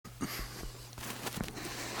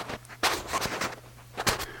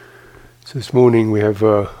So this morning we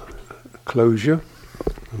have closure.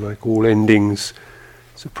 Like all endings,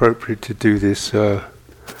 it's appropriate to do this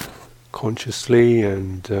consciously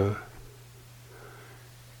and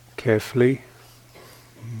carefully.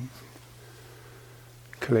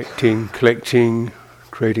 Collecting,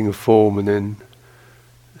 creating a form and then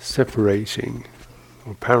separating,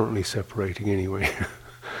 or apparently separating anyway.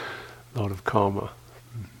 A lot of karma.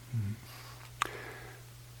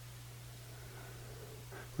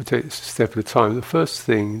 We'll take this a step at a time. The first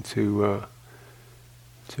thing to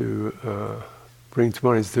bring to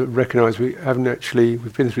mind is to recognize we've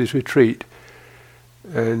been through this retreat,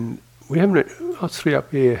 and we haven't, us three up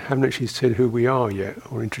here haven't actually said who we are yet,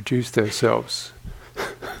 or introduced ourselves.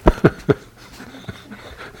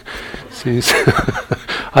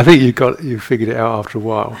 I think you figured it out after a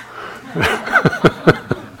while.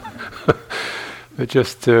 But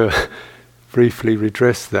just to briefly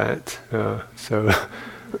redress that, so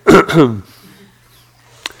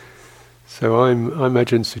I'm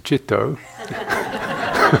Ajahn Sucitto,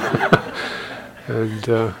 and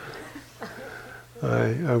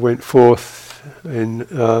I went forth in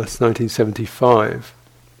 1975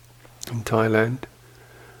 in Thailand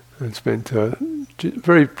and spent a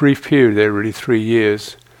very brief period there, really 3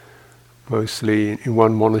 years, mostly in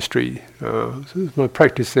one monastery. So my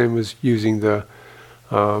practice then was using the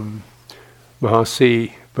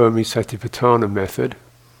Mahasi Burmese Satipatthana method.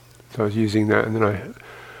 So I was using that, and then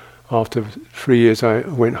after 3 years I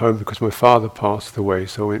went home because my father passed away,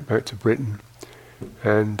 so I went back to Britain.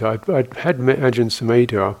 And I'd had met Ajahn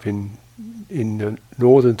Sumedho up in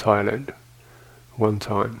northern Thailand one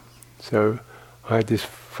time. So I had this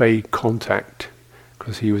vague contact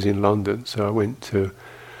because he was in London. So I went to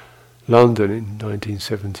London in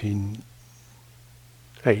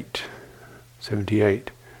 1978,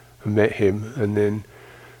 and met him, and then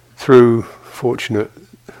through fortunate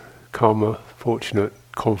karma, fortunate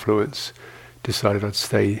confluence, decided I'd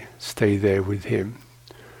stay there with him.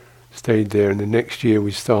 Stayed there, and the next year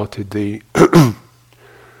we started the the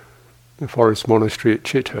forest monastery at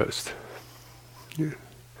Chithurst,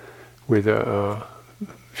 with a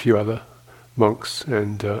few other monks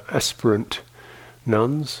and aspirant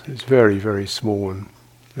nuns. It's very, very small and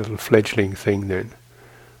little fledgling thing then.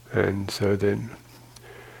 And so then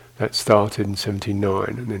that started in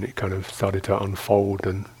 1979, and then it kind of started to unfold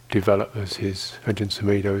and develop as Ajahn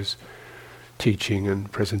Sumedho's teaching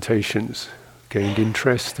and presentations gained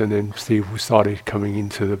interest, and then people started coming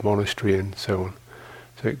into the monastery and so on.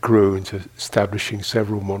 So it grew into establishing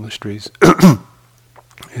several monasteries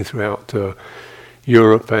throughout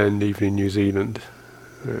Europe and even in New Zealand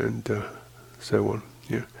and so on.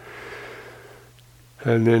 Yeah.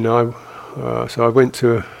 And then I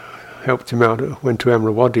helped him out. Went to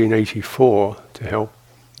Amravati in '84 to help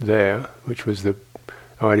there, which was the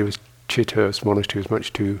idea was Chithurst monastery was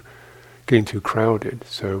getting too crowded,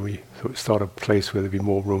 so we thought start a place where there'd be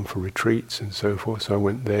more room for retreats and so forth. So I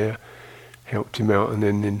went there, helped him out, and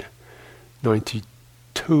then in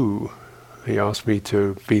 '92 he asked me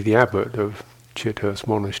to be the abbot of Chithurst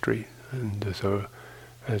monastery, and so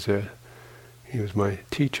he was my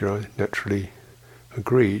teacher, I naturally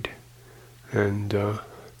agreed, and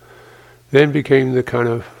then became the kind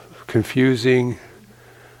of confusing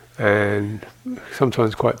and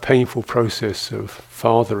sometimes quite painful process of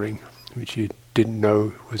fathering, which you didn't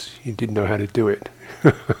know how to do it.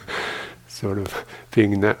 Sort of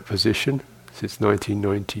being in that position since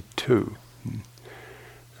 1992,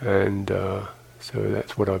 and so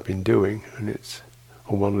that's what I've been doing, and it's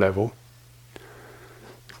on one level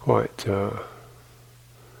quite a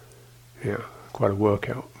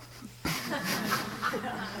workout.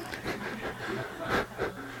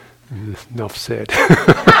 Enough said.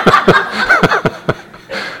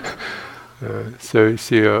 So you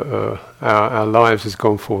see, our lives as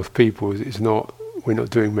gone forth people is not. We're not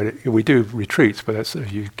doing we do retreats, but that's,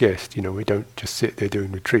 as you guessed. We don't just sit there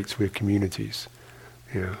doing retreats. We're communities.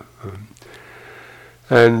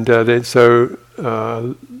 And then so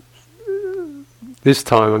this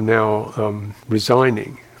time I'm now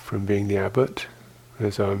resigning from being the abbot,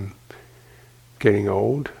 as I'm getting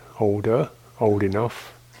old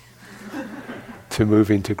enough to move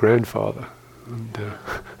into grandfather, and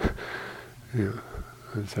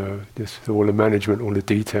and so just all the management, all the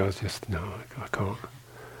details, just no, I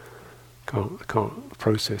can't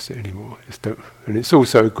process it anymore. Just don't. And it's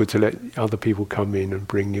also good to let other people come in and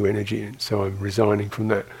bring new energy in. So I'm resigning from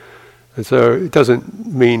that, and so it doesn't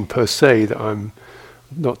mean per se that I'm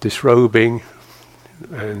not disrobing,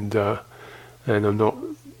 and I'm not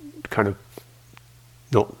kind of.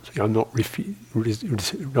 I'm not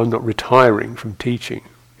retiring from teaching.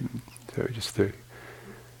 So just to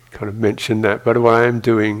kind of mention that. But what I am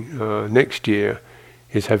doing next year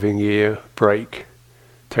is having a year break,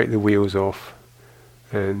 take the wheels off,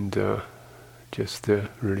 and just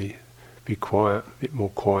really be quiet, a bit more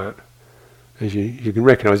quiet. As you can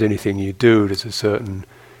recognise anything you do, there's a certain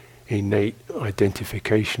innate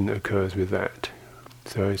identification that occurs with that.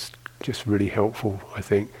 So it's just really helpful, I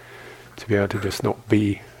think, to be able to just not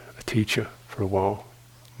be a teacher for a while,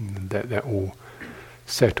 and that will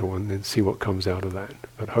settle, and then see what comes out of that.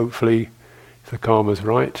 But hopefully, if the karma's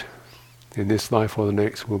right, in this life or the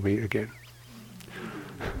next, we'll meet again.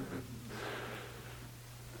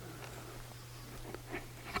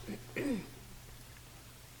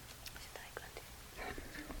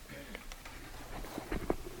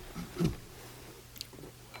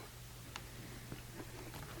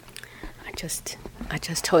 I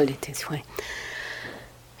just hold it this way.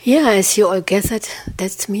 Yeah, as you all gathered,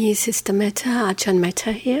 that's me, Sister Metta, Ajahn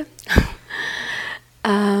Metta here.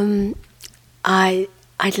 I'd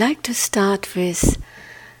like to start with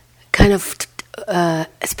kind of,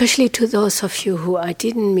 especially to those of you who I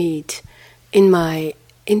didn't meet in my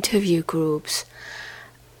interview groups.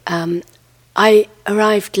 I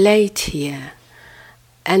arrived late here,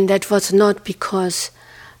 and that was not because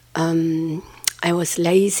I was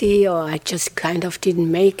lazy or I just kind of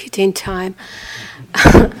didn't make it in time.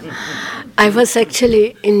 I was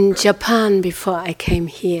actually in Japan before I came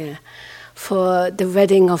here for the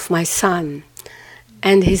wedding of my son.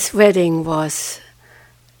 And his wedding was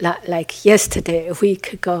like yesterday, a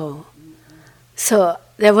week ago. So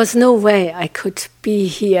there was no way I could be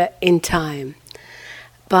here in time.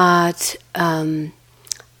 But I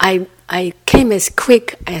came as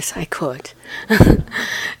quick as I could.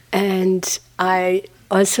 And I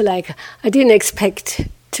also I didn't expect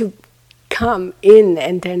to come in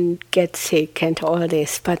and then get sick and all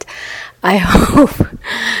this, but I hope,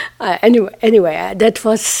 anyway, that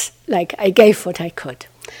was I gave what I could.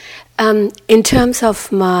 In terms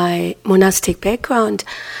of my monastic background,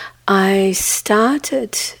 I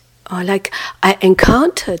started, I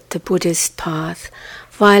encountered the Buddhist path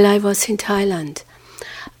while I was in Thailand.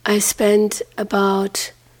 I spent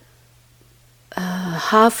about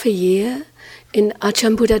half a year in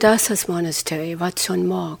Ajahn Buddhadasa's monastery, Wat Son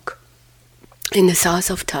Mok, in the south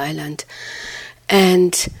of Thailand.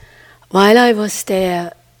 And while I was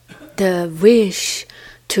there, the wish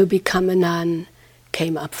to become a nun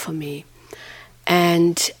came up for me.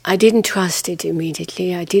 And I didn't trust it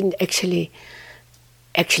immediately. I didn't actually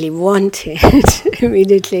want it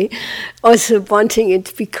immediately. Also wanting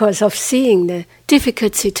it because of seeing the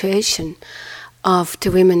difficult situation of the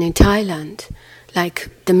women in Thailand, like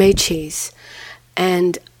the Mechis.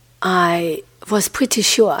 And I was pretty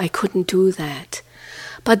sure I couldn't do that.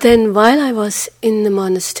 But then while I was in the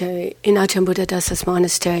monastery, in Ajahn Buddhadasa's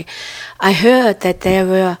monastery, I heard that there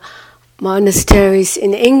were monasteries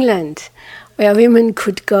in England where women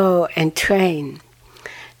could go and train.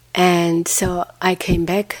 And so I came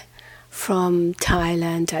back from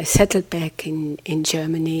Thailand. I settled back in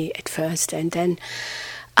Germany at first, and then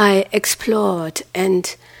I explored,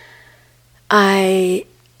 and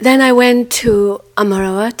then I went to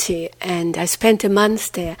Amaravati, and I spent a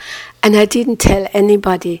month there, and I didn't tell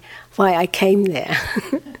anybody why I came there.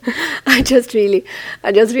 I just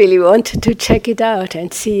really wanted to check it out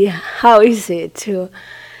and see how is it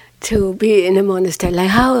to be in a monastery. Like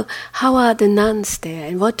how are the nuns there,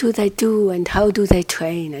 and what do they do, and how do they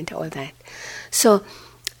train, and all that. So,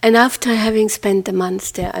 and after having spent the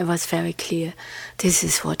months there, I was very clear, this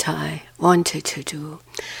is what I wanted to do.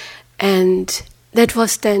 And that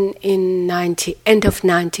was then in end of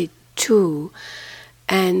 92,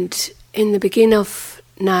 and in the beginning of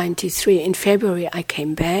 93, in February, I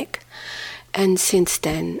came back, and since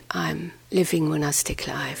then I'm living monastic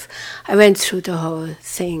life. I went through the whole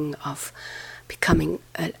thing of becoming,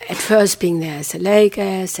 at first being there as a lay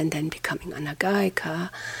guest, and then becoming Anagayika,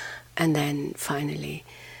 and then finally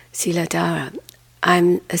Siladhara.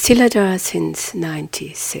 I'm a Siladhara since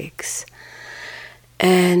 96,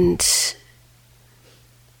 and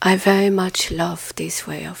I very much love this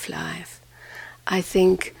way of life. I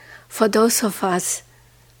think for those of us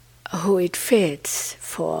who it fits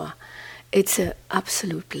for, it's an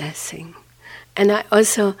absolute blessing. And I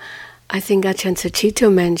think Ajahn Sucitto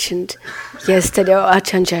mentioned yesterday, or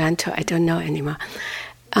Ajahn Jayanto, I don't know anymore,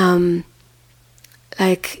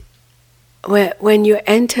 when you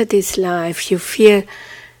enter this life, you feel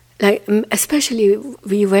like, especially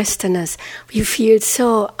we Westerners, we feel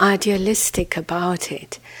so idealistic about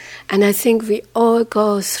it. And I think we all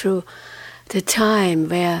go through the time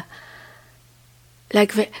where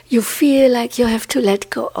you feel like you have to let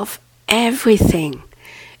go of everything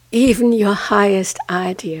even your highest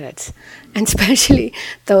ideas, and especially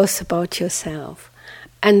those about yourself.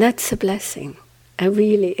 And that's a blessing. It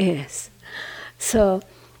really is. So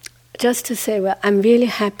just to say, well, I'm really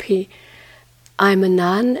happy I'm a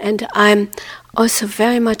nun, and I'm also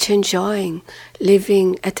very much enjoying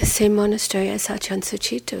living at the same monastery as Ajahn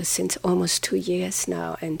Sucitto since almost 2 years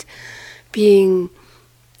now, and being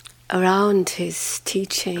around his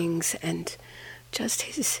teachings and just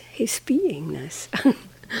his beingness.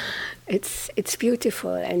 It's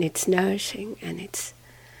beautiful, and it's nourishing, and it's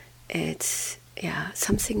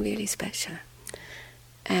something really special.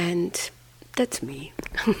 And that's me.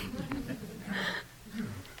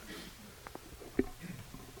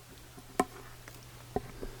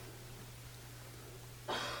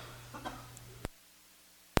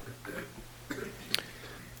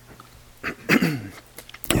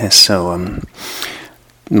 Yes, so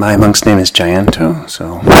my monk's name is Jayanto,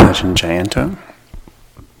 so Ajahn Jayanto,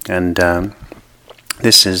 and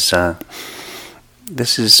this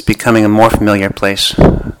is becoming a more familiar place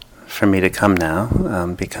for me to come now,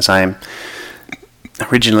 because I'm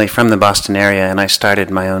originally from the Boston area, and I started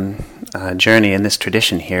my own journey in this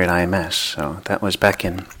tradition here at IMS. So that was back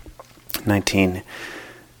in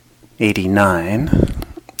 1989,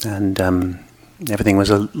 and everything was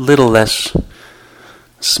a little less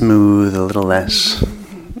smooth, a little less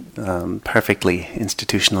perfectly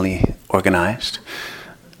institutionally organized,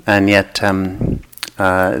 and yet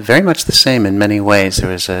very much the same in many ways.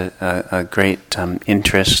 There was a great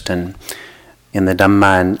interest in the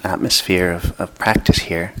Dhamma and atmosphere of practice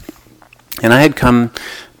here. And I had come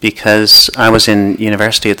because I was in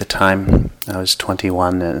university at the time. I was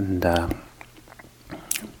 21 and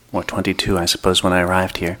or 22, I suppose, when I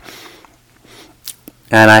arrived here.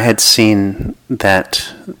 And I had seen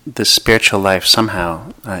that the spiritual life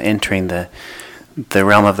somehow entering the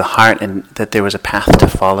realm of the heart, and that there was a path to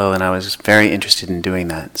follow, and I was very interested in doing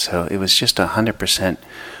that. So it was just 100%,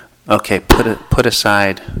 okay, put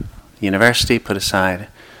aside university, put aside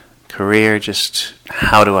career, just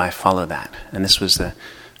how do I follow that? And this was the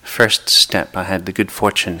first step. I had the good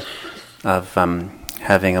fortune of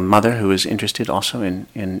having a mother who was interested also in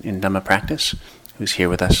Dhamma practice, who's here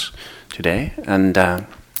with us today, and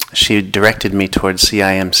she directed me towards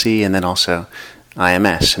CIMC and then also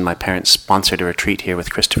IMS, and my parents sponsored a retreat here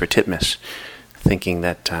with Christopher Titmuss, thinking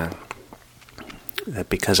that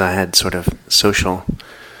because I had sort of social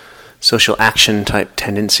action type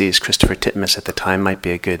tendencies, Christopher Titmuss at the time might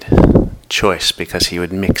be a good choice, because he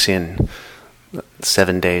would mix in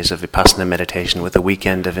 7 days of Vipassana meditation with a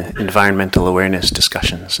weekend of environmental awareness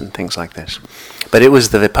discussions and things like this. But it was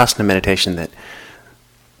the Vipassana meditation that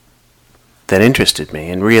interested me,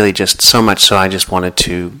 and really just so much so I just wanted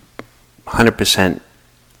to 100%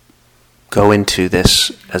 go into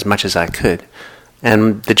this as much as I could.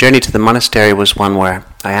 And the journey to the monastery was one where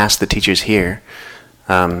I asked the teachers here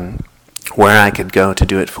where I could go to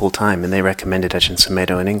do it full time, and they recommended Ajahn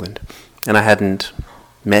Sucitto in England. And I hadn't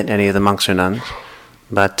met any of the monks or nuns,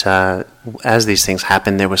 but as these things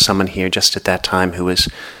happened, there was someone here just at that time who was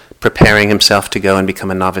preparing himself to go and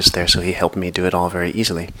become a novice there, so he helped me do it all very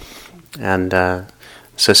easily. And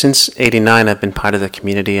so since '89, I've been part of the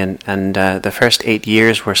community, and the first 8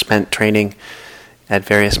 years were spent training at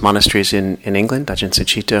various monasteries in England. Ajahn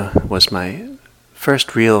Sucitto was my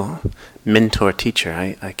first real mentor teacher.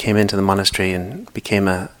 I came into the monastery and became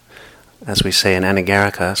as we say, an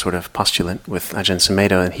anagarika, sort of postulant with Ajahn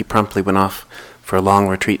Sucitto, and he promptly went off for a long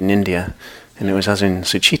retreat in India. And it was Ajahn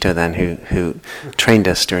Sucitto then who trained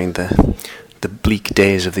us during the bleak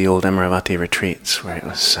days of the old Amaravati retreats, where it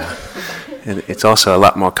was. It's also a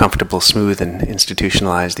lot more comfortable, smooth, and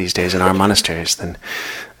institutionalized these days in our monasteries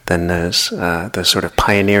than those sort of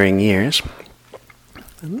pioneering years.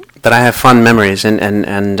 But I have fond memories,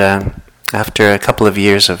 and after a couple of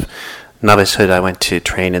years of novicehood, I went to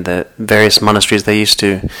train in the various monasteries. They used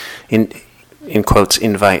to, in quotes,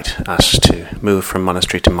 invite us to move from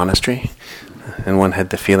monastery to monastery, and one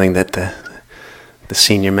had the feeling that the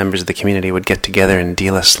senior members of the community would get together and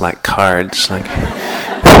deal us like cards, like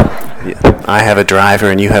I have a driver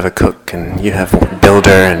and you have a cook and you have a builder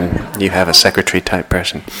and you have a secretary type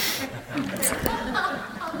person.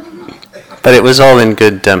 But it was all in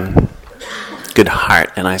good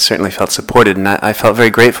heart, and I certainly felt supported, and I felt very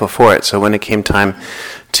grateful for it. So when it came time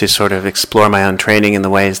to sort of explore my own training in the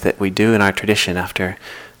ways that we do in our tradition after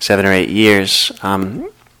 7 or 8 years,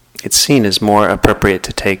 it's seen as more appropriate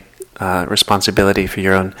to take responsibility for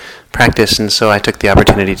your own practice, and so I took the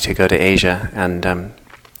opportunity to go to Asia and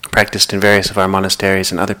practiced in various of our monasteries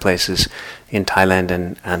and other places in Thailand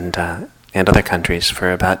and other countries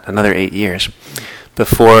for about another 8 years.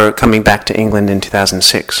 before coming back to England in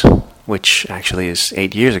 2006, which actually is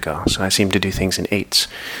 8 years ago. So I seem to do things in eights.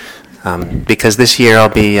 Because this year I'll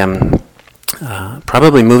be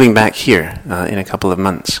probably moving back here in a couple of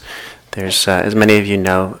months. There's, as many of you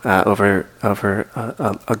know, over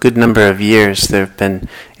a good number of years, there have been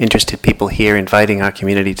interested people here inviting our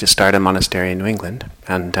community to start a monastery in New England.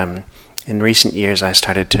 And in recent years, I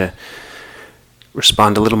started to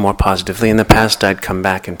respond a little more positively. In the past, I'd come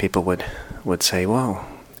back and people would say, "Well,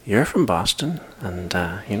 you're from Boston, and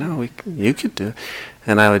you could do."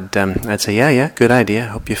 And I'd say, "Yeah, good idea.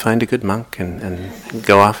 Hope you find a good monk," and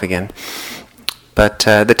go off again. But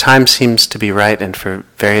the time seems to be right, and for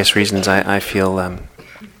various reasons, I feel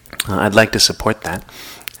I'd like to support that.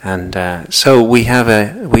 And so we have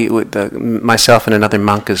myself and another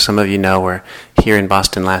monk, as some of you know, were here in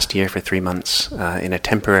Boston last year for 3 months in a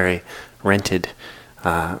temporary rented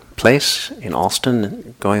place in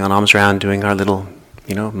Alston, going on alms round, doing our little,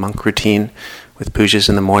 monk routine with pujas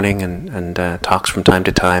in the morning and talks from time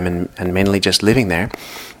to time, and mainly just living there.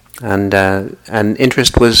 And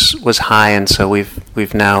interest was high, and so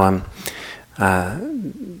we've now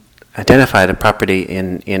identified a property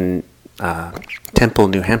in Temple,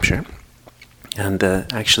 New Hampshire, and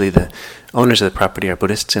actually the owners of the property are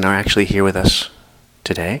Buddhists and are actually here with us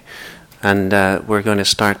today. And we're going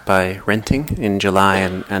to start by renting in July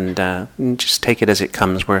and just take it as it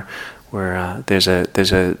comes. There's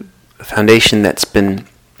a foundation that's been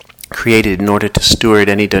created in order to steward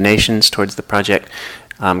any donations towards the project,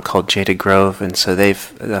 called Jada Grove, and so they've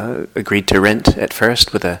agreed to rent at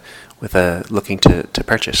first with a looking to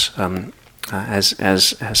purchase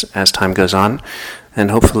as time goes on,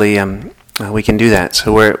 and hopefully we can do that.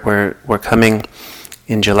 So we're coming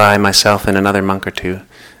in July, myself and another monk or two.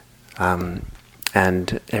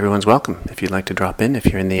 And everyone's welcome if you'd like to drop in if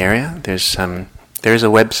you're in the area. There's a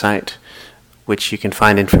website which you can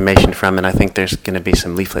find information from, and I think there's going to be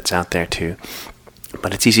some leaflets out there too.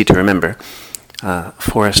 But it's easy to remember,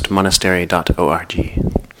 forestmonastery.org.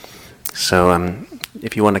 So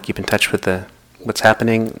if you want to keep in touch with what's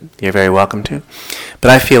happening, you're very welcome to. But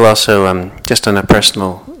I feel also, just on a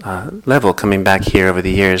personal level, coming back here over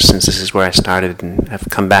the years, since this is where I started and have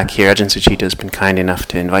come back here, Ajahn Sucitto has been kind enough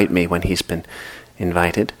to invite me when he's been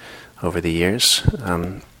invited over the years.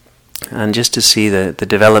 And just to see the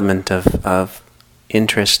development of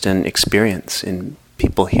interest and experience in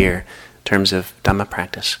people here in terms of Dhamma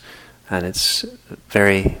practice. And it's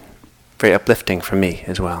very, very uplifting for me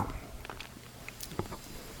as well.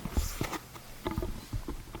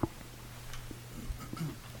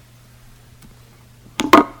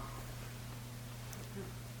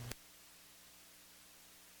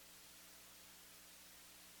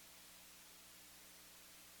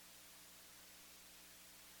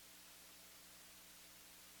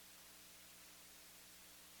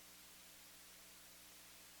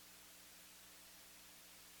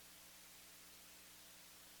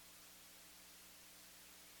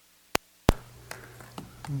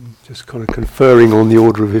 Just kind of conferring on the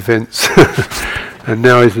order of events. And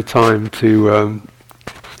now is the time to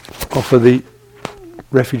offer the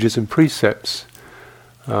refuges and precepts.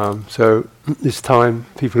 So this time,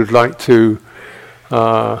 people who'd like to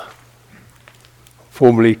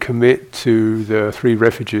formally commit to the 3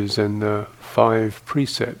 refuges and the 5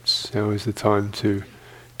 precepts, now is the time to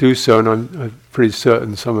do so. And I'm pretty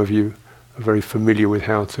certain some of you are very familiar with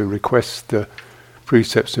how to request the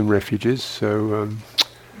precepts and refuges. So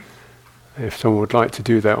if someone would like to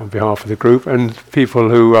do that on behalf of the group, and people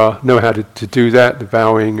who know how to do that, the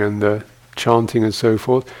bowing and the chanting and so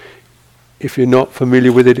forth. If you're not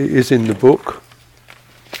familiar with it, it is in the book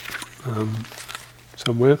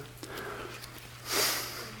somewhere.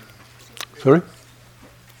 Sorry?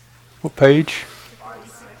 What page?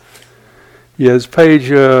 Yes, page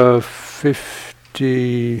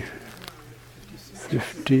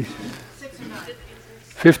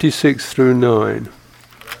 56 through 9.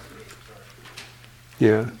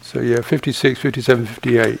 Yeah, so 56, 57,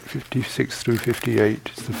 58, 56 through 58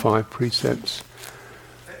 is the 5 precepts.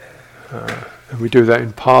 And we do that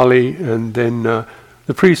in Pali, and then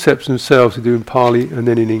the precepts themselves we do in Pali and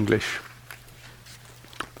then in English.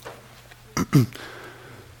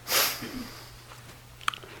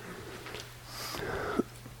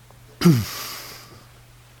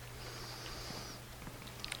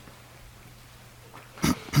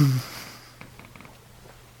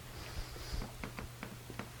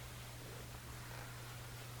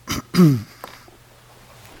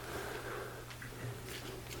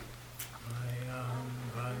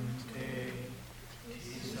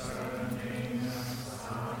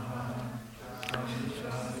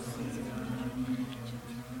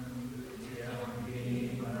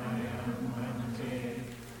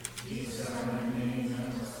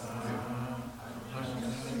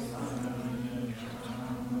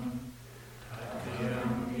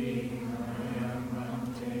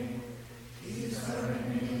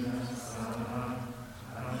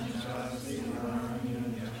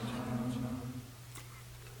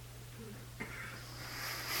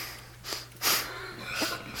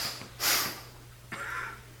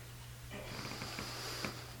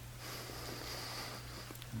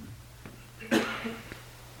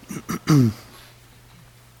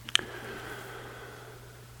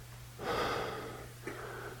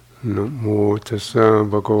 Namo tassa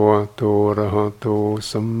bhagavato arahato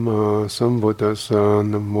samma sambuddhassa.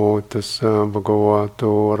 Namo tassa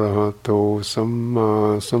bhagavato arahato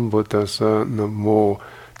samma sambuddhassa. Namo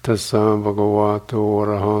tassa bhagavato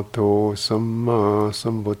arahato samma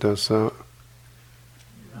sambuddhassa.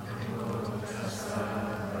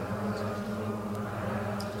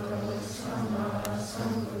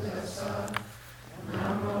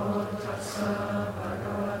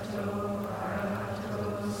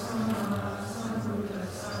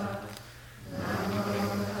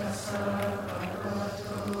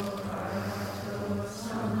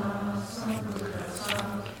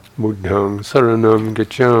 Buddhang saranam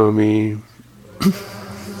gacchami.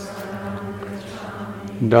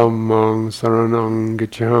 Dhammang saranam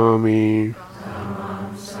gacchami.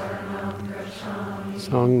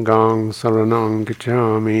 Sanghang saranam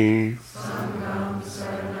gacchami.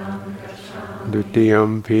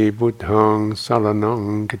 Dutiyampi buddhang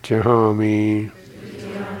saranam gacchami.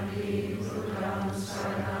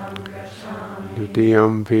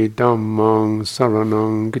 Dutiyampi dhammang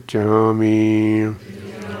saranam gacchami.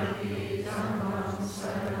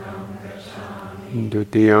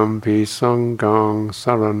 Dutiyampi sanghang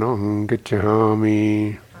saranam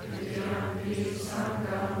gacchami.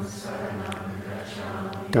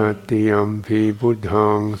 Tatiyampi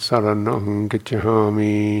buddhang saranam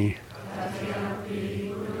gacchami.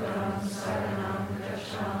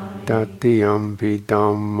 Tatiyampi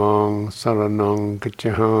dhammang saranam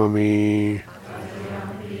gacchami.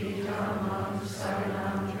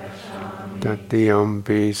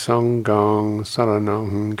 Tatiyampi sanghang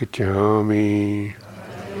saranam gacchami.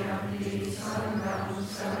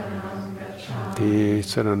 Ti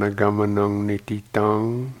saranagamanang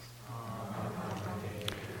nititang.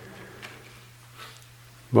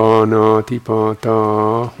 Vānatipātā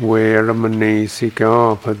veramani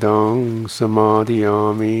sikkhapadang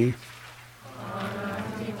samadhiyāmi.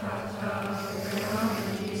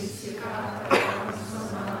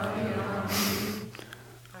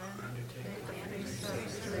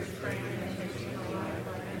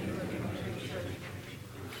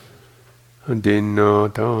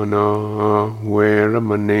 Dinādāna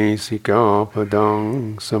veramani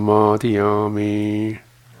sikkhapadang samadhiyāmi.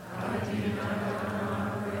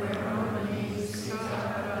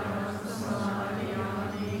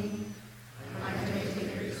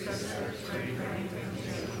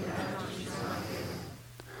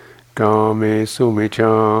 Kāme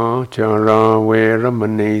sumicca chara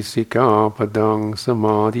veramani sikkhapadang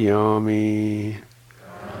samadhiyāmi.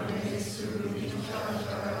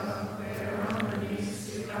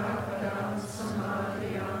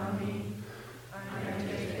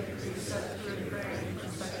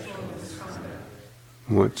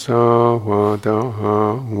 Mutsāvāda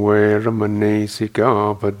veramani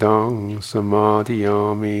sikkhapadang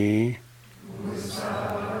samadhiyāmi.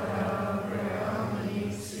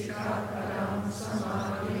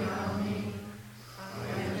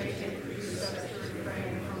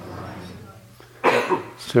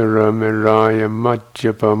 Saramiraya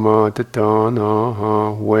majjapamatatana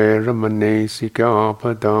veramani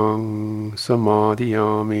sikkhapadang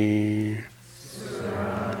samadhiyāmi.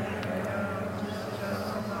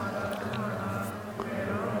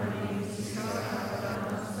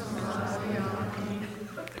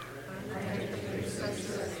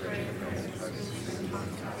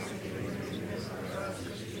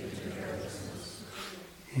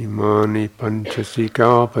 Imani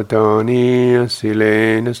panchasikāpadāni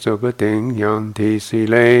silena sugating yanti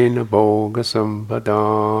silena bhoga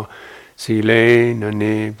sampada silena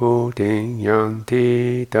nibbūtiṃ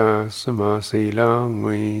yanti tasma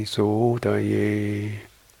silaṃ visuddhaye.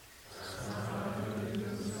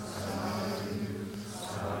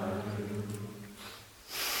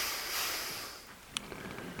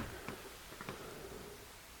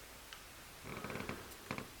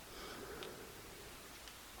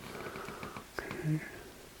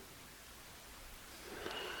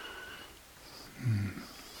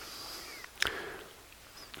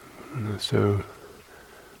 So,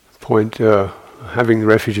 having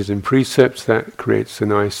refuges and precepts, that creates a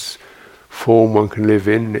nice form one can live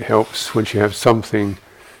in. It helps once you have something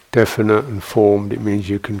definite and formed. It means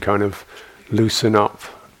you can kind of loosen up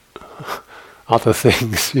other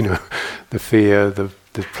things, the fear, the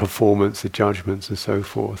performance, the judgments, and so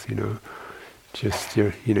forth. Just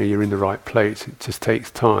you're in the right place. It just takes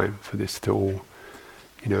time for this to all,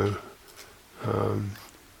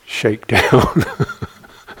 shake down.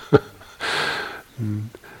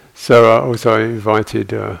 So also I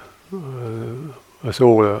invited us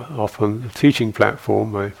all are often the teaching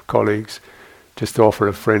platform, my colleagues, just to offer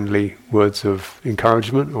a friendly words of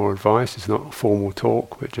encouragement or advice. It's not a formal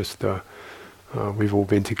talk, but just we've all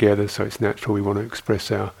been together, so it's natural we want to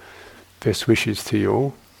express our best wishes to you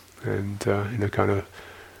all, and in a kind of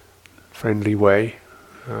friendly way.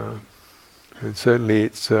 And certainly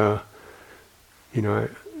it's, I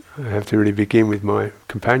have to really begin with my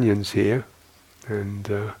companions here, and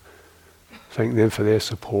thank them for their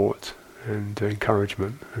support and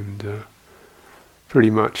encouragement, and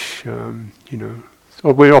pretty much,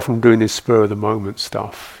 we're often doing this spur of the moment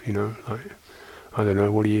stuff, like, I don't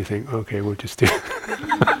know, what do you think? Okay, we'll just do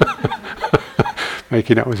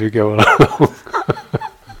make it up as we go along.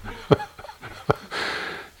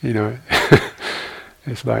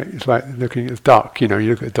 It's like looking at a duck. You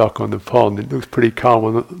look at a duck on the pond. It looks pretty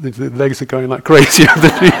calm. The legs are going like crazy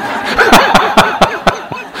underneath.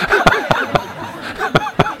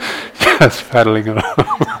 Just paddling along.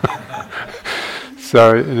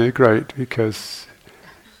 So it's great because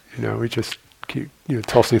we just keep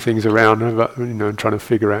tossing things around, and trying to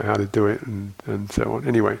figure out how to do it and so on.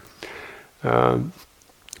 Anyway.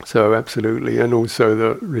 So absolutely, and also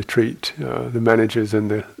the retreat, the managers and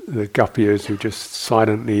the guppiers who just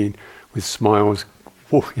silently, with smiles,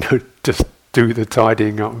 just do the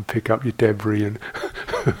tidying up and pick up your debris and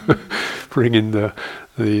bring in the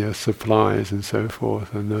supplies and so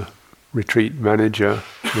forth. And the retreat manager,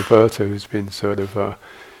 Roberto, who's been sort of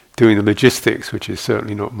doing the logistics, which is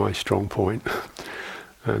certainly not my strong point.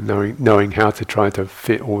 Knowing how to try to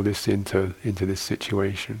fit all this into this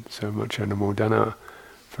situation. So much anumodana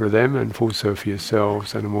for them, and also for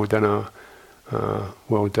yourselves. Anumodana,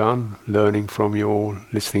 well done, learning from you all,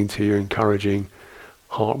 listening to you, encouraging,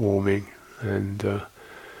 heartwarming, and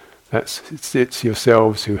it's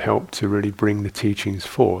yourselves who help to really bring the teachings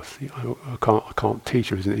forth. I can't teach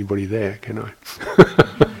if there isn't anybody there, can I?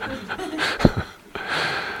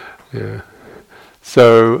 Yeah.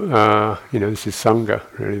 So this is Sangha,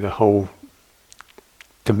 really the whole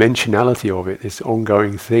dimensionality of it, this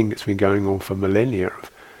ongoing thing that's been going on for millennia,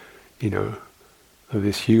 of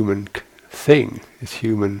this human thing, this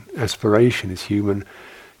human aspiration, this human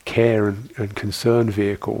care and concern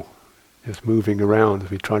vehicle, just moving around as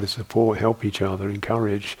we try to support, help each other,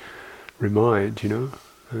 encourage, remind,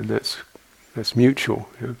 and that's mutual.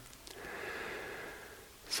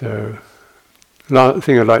 So, another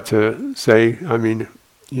thing I'd like to say, I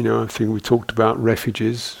think we talked about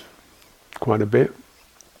refuges quite a bit,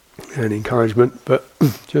 and encouragement, but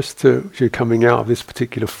just to coming out of this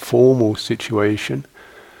particular formal situation,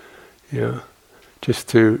 just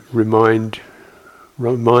to remind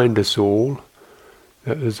us all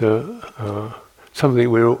that there's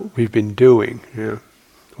something we've been doing,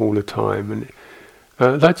 all the time, and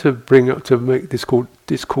I'd like to bring up to make this called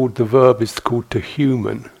the verb is called to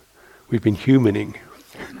human. We've been humaning.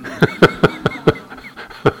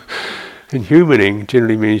 And humaning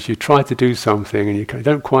generally means you try to do something and you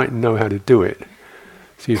don't quite know how to do it.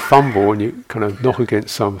 So you fumble and you kind of knock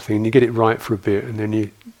against something and you get it right for a bit, and then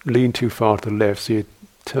you lean too far to the left, so you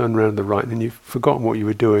turn around to the right, and then you've forgotten what you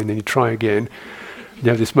were doing, then you try again. You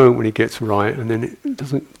have this moment when it gets right, and then it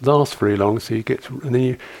doesn't last very long, so and then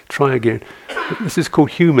you try again. This is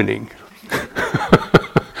called humaning.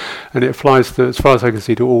 And it applies to, as far as I can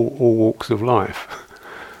see, to all walks of life.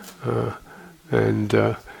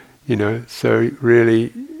 So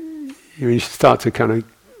really, you start to kind of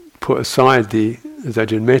put aside as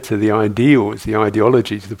Ajahn Metta, the ideals, the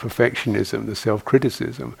ideologies, the perfectionism, the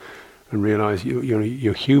self-criticism, and realize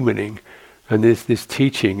you're humaning, and this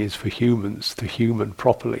teaching is for humans to human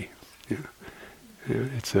properly.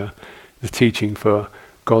 It's the teaching for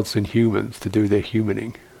gods and humans to do their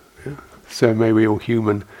humaning. So may we all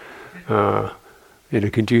human in a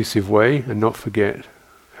conducive way, and not forget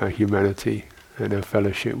our humanity and our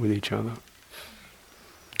fellowship with each other.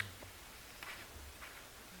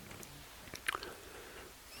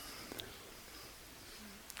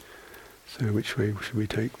 So which way should we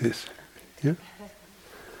take this? Yeah?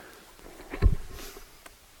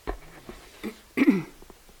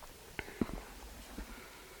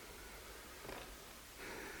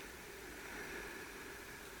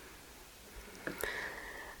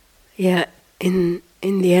 Yeah, in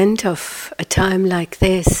the end of a time like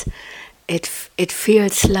this, it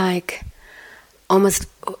feels like almost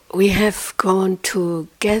we have gone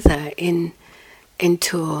together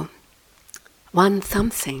into one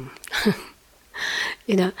something.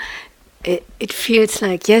 It feels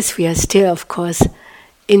like, yes, we are still, of course,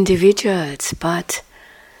 individuals, but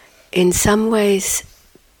in some ways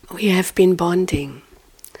we have been bonding.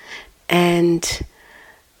 And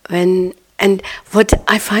when And what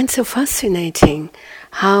I find so fascinating,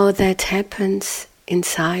 how that happens in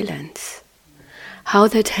silence. How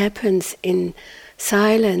that happens in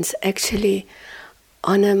silence actually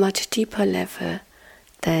on a much deeper level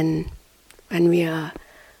than when we are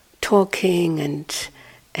talking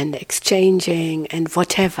and exchanging and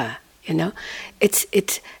whatever,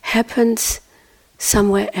 It happens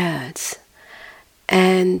somewhere else.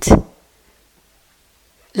 And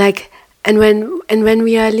when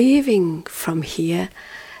we are leaving from here,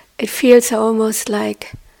 it feels almost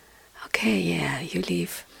like, okay, yeah,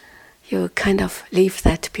 you kind of leave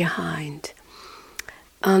that behind.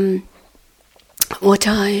 What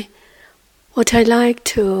I like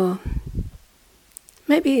to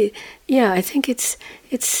maybe, I think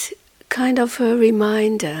it's kind of a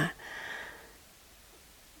reminder.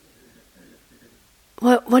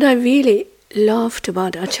 What I really loved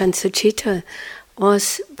about Ajahn Sucitto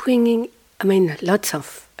was bringing, lots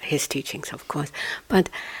of his teachings, of course, but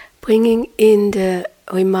bringing in the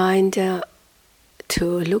reminder to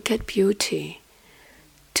look at beauty,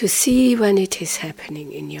 to see when it is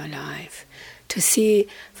happening in your life, to see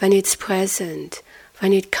when it's present,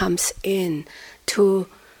 when it comes in, to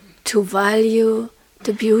value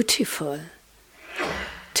the beautiful,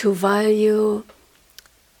 to value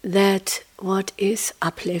that what is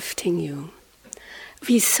uplifting you.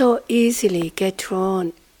 We so easily get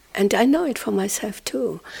drawn, and I know it for myself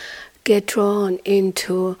too, get drawn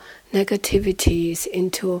into negativities,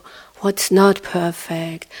 into what's not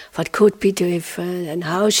perfect, what could be different, and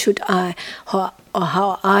how should I, or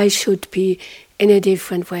how I should be in a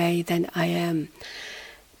different way than I am.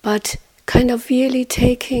 But kind of really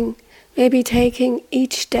taking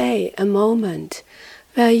each day a moment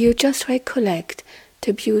where you just recollect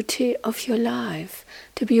the beauty of your life,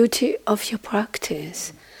 the beauty of your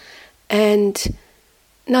practice, and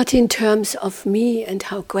not in terms of me and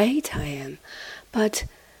how great I am, but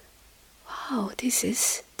wow, this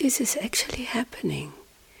is actually happening.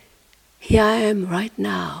 Here I am right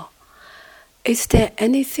now. Is there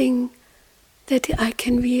anything that I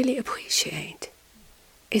can really appreciate?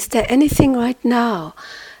 Is there anything right now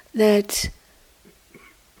that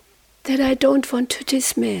I don't want to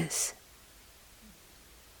dismiss?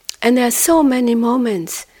 And there are so many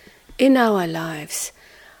moments in our lives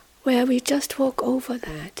where we just walk over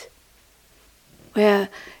that, where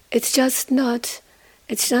it's just not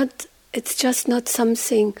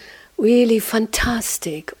something really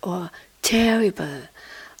fantastic or terrible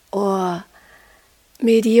or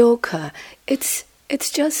mediocre. It's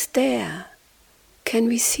just there. Can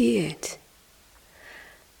we see it?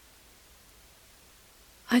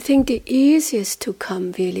 I think the easiest to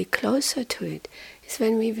come really closer to it is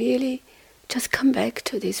when we really just come back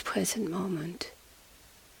to this present moment.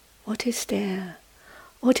 What is there?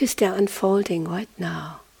 What is there unfolding right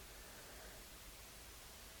now?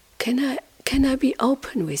 Can I be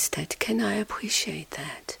open with that? Can I appreciate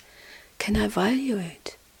that? Can I value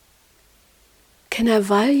it? Can I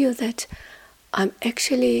value that I'm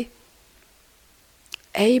actually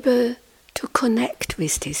able to connect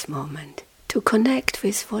with this moment, to connect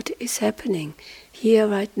with what is happening here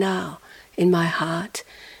right now in my heart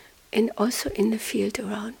and also in the field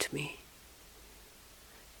around me.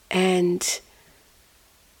 And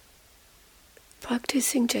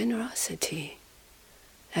practicing generosity,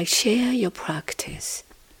 like share your practice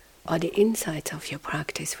or the insights of your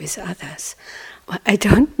practice with others. Well, I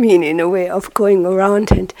don't mean in a way of going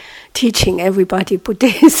around and teaching everybody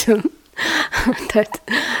Buddhism.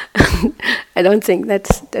 I don't think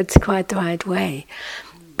that's quite the right way.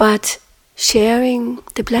 But sharing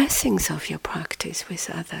the blessings of your practice with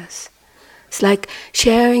others. It's like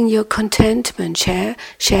sharing your contentment,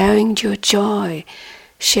 sharing your joy,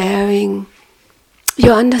 sharing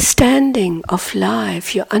your understanding of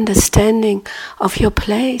life, your understanding of your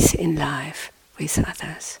place in life with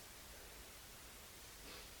others.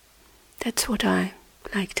 That's what I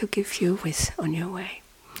like to give you with on your way.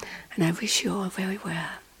 And I wish you all very well.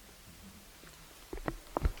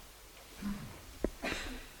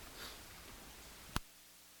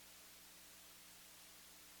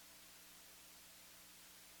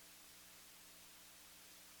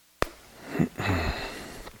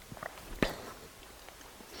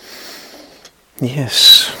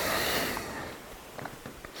 Yes.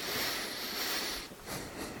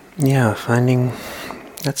 Yeah, finding,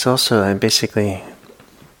 that's also, I basically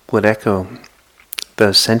would echo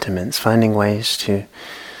those sentiments, finding ways to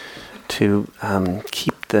keep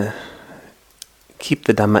the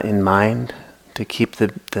Dhamma in mind, to keep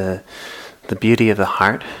the beauty of the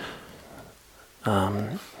heart,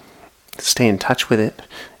 stay in touch with it,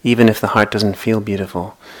 even if the heart doesn't feel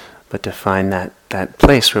beautiful, but to find that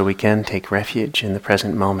place where we can take refuge in the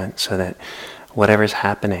present moment, so that whatever's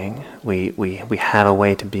happening, we have a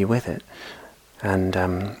way to be with it. And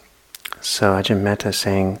so Ajahn Mehta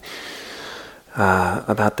saying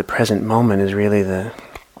about the present moment is really the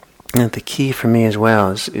key for me as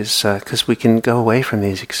well, is because we can go away from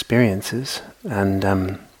these experiences, and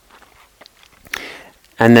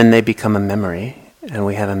then they become a memory, and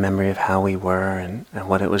we have a memory of how we were and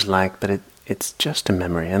what it was like, but it's just a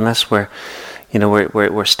memory, unless we're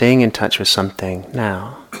staying in touch with something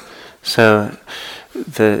now. So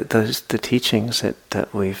the teachings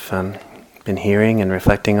that we've been hearing and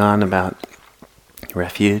reflecting on about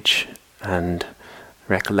refuge and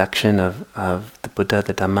recollection of the Buddha,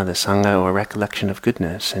 the Dhamma, the Sangha, or recollection of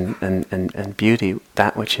goodness and beauty,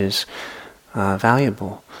 that which is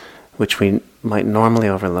valuable, which we might normally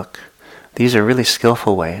overlook. These are really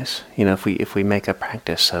skillful ways, if we make a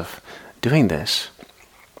practice of doing this,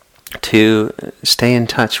 to stay in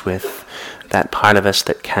touch with that part of us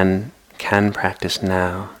that can practice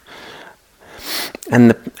now.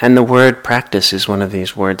 And the word practice is one of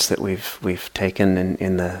these words that we've taken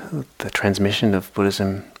in the transmission of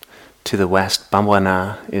Buddhism to the West.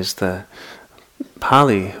 Bhavana is the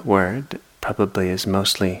Pali word, probably is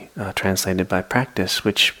mostly translated by practice,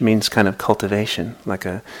 which means kind of cultivation, like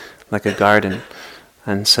a garden.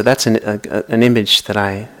 And so that's an image that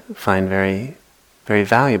I find very, very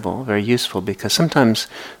valuable, very useful, because sometimes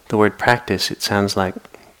the word practice, it sounds like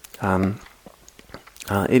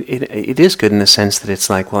it is good in the sense that it's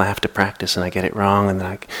like, well, I have to practice and I get it wrong, and then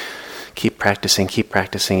I keep practicing,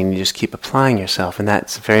 and you just keep applying yourself, and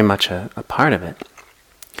that's very much a part of it.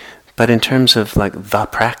 But in terms of like the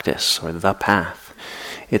practice or the path,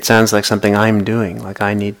 it sounds like something I'm doing, like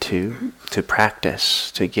I need to practice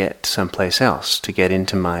to get someplace else, to get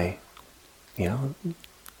into my,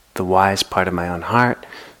 the wise part of my own heart,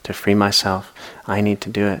 to free myself. I need to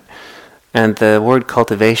do it. And the word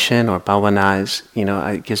cultivation or bhavana is,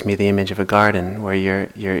 it gives me the image of a garden where you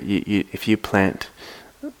if you plant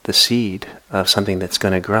the seed of something that's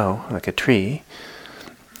going to grow, like a tree,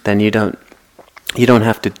 then you don't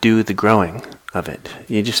have to do the growing of it.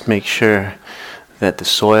 You just make sure that the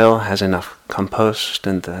soil has enough compost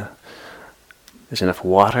and there's enough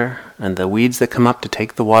water, and the weeds that come up to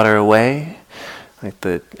take the water away, like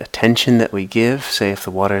the attention that we give, say if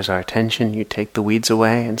the water is our attention, you take the weeds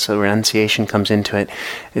away, and so renunciation comes into it.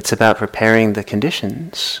 It's about preparing the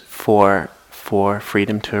conditions for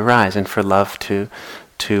freedom to arise and for love to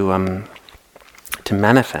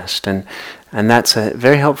manifest, and that's a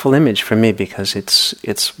very helpful image for me, because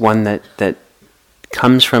it's one that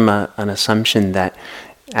comes from an assumption that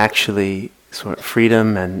actually sort of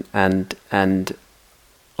freedom and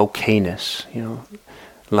okayness,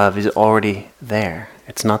 love is already there.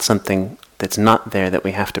 It's not something that's not there that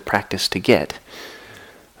we have to practice to get.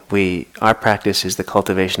 Our practice is the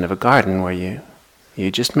cultivation of a garden where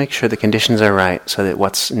you just make sure the conditions are right so that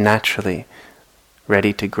what's naturally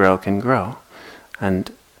ready to grow can grow,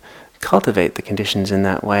 and cultivate the conditions in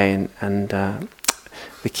that way. And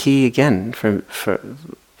the key again for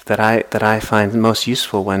that I find most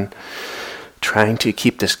useful when trying to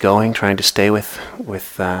keep this going, trying to stay with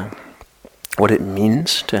what it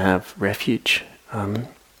means to have refuge,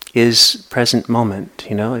 is present moment.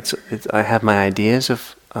 I have my ideas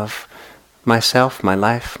of myself, my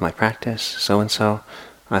life, my practice, so and so.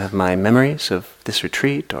 I have my memories of this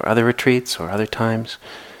retreat or other retreats or other times.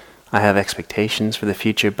 I have expectations for the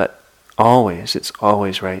future, but it's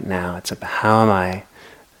always right now. It's about how am I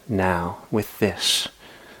now with this.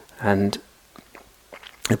 And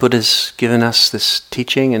the Buddha's given us this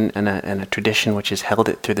teaching and a tradition which has held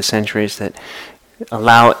it through the centuries that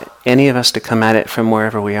allow any of us to come at it from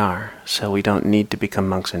wherever we are. So we don't need to become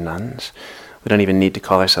monks and nuns. We don't even need to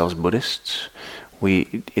call ourselves Buddhists.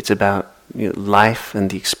 It's about life and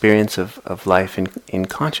the experience of life in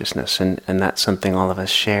consciousness, and that's something all of us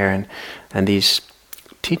share, and these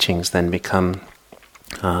teachings then become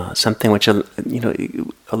something which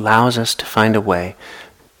allows us to find a way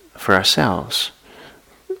for ourselves,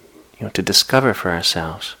 to discover for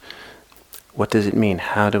ourselves what does it mean.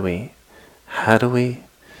 How do we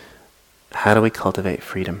cultivate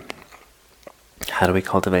freedom? How do we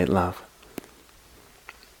cultivate love?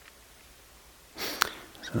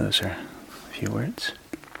 So those are a few words.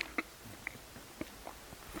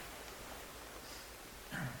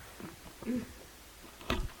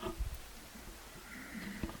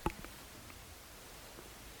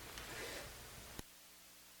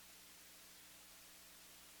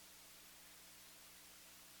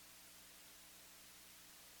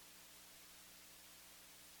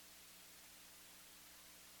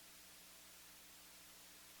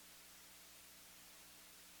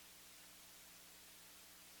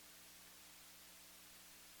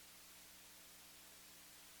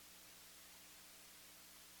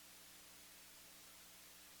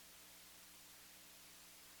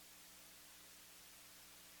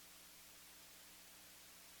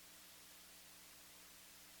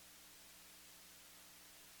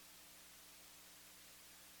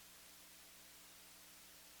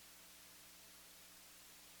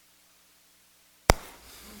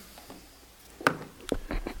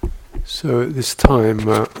 So at this time,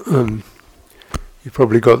 you've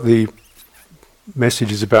probably got the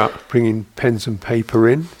messages about bringing pens and paper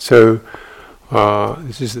in. So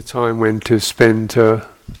this is the time when to spend a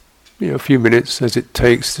few minutes, as it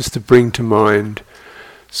takes, just to bring to mind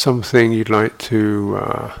something you'd like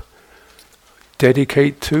to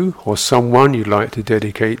dedicate to, or someone you'd like to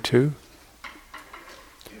dedicate to.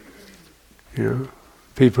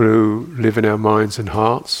 People who live in our minds and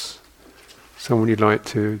hearts, someone you'd like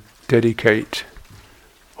to dedicate,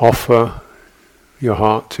 offer your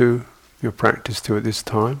heart to, your practice to at this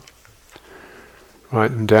time.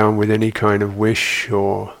 Write them down with any kind of wish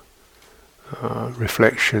or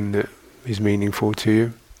reflection that is meaningful to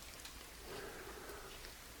you.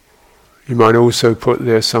 You might also put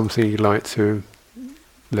there something you'd like to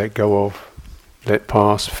let go of, let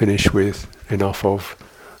pass, finish with, enough of.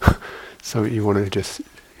 Something you want to just,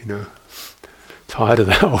 tired of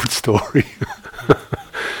that old story.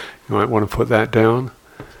 You might want to put that down.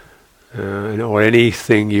 Or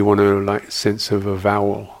anything you want to, sense of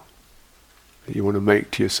avowal that you want to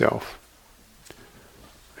make to yourself.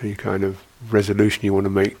 Any kind of resolution you want to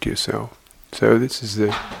make to yourself. So this is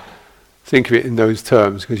think of it in those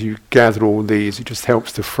terms, because you gather all these, it just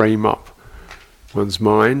helps to frame up one's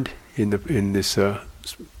mind in this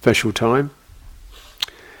special time.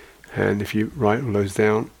 And if you write all those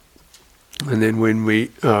down, and then when we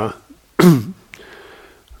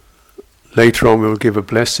later on we'll give a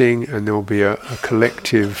blessing, and there will be a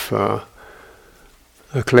collective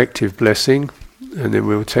blessing, and then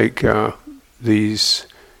we'll take these.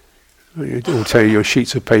 We'll take your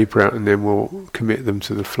sheets of paper out, and then we'll commit them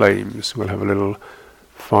to the flames. We'll have a little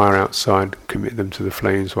fire outside, commit them to the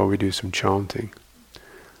flames while we do some chanting.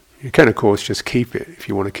 You can, of course, just keep it. If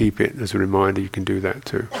you want to keep it as a reminder, you can do that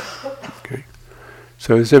too. Okay.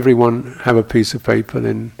 So does everyone have a piece of paper?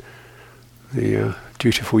 Then the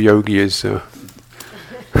dutiful yogi is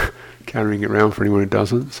carrying it around for anyone who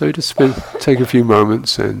doesn't. So just take a few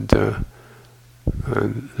moments and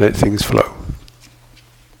let things flow.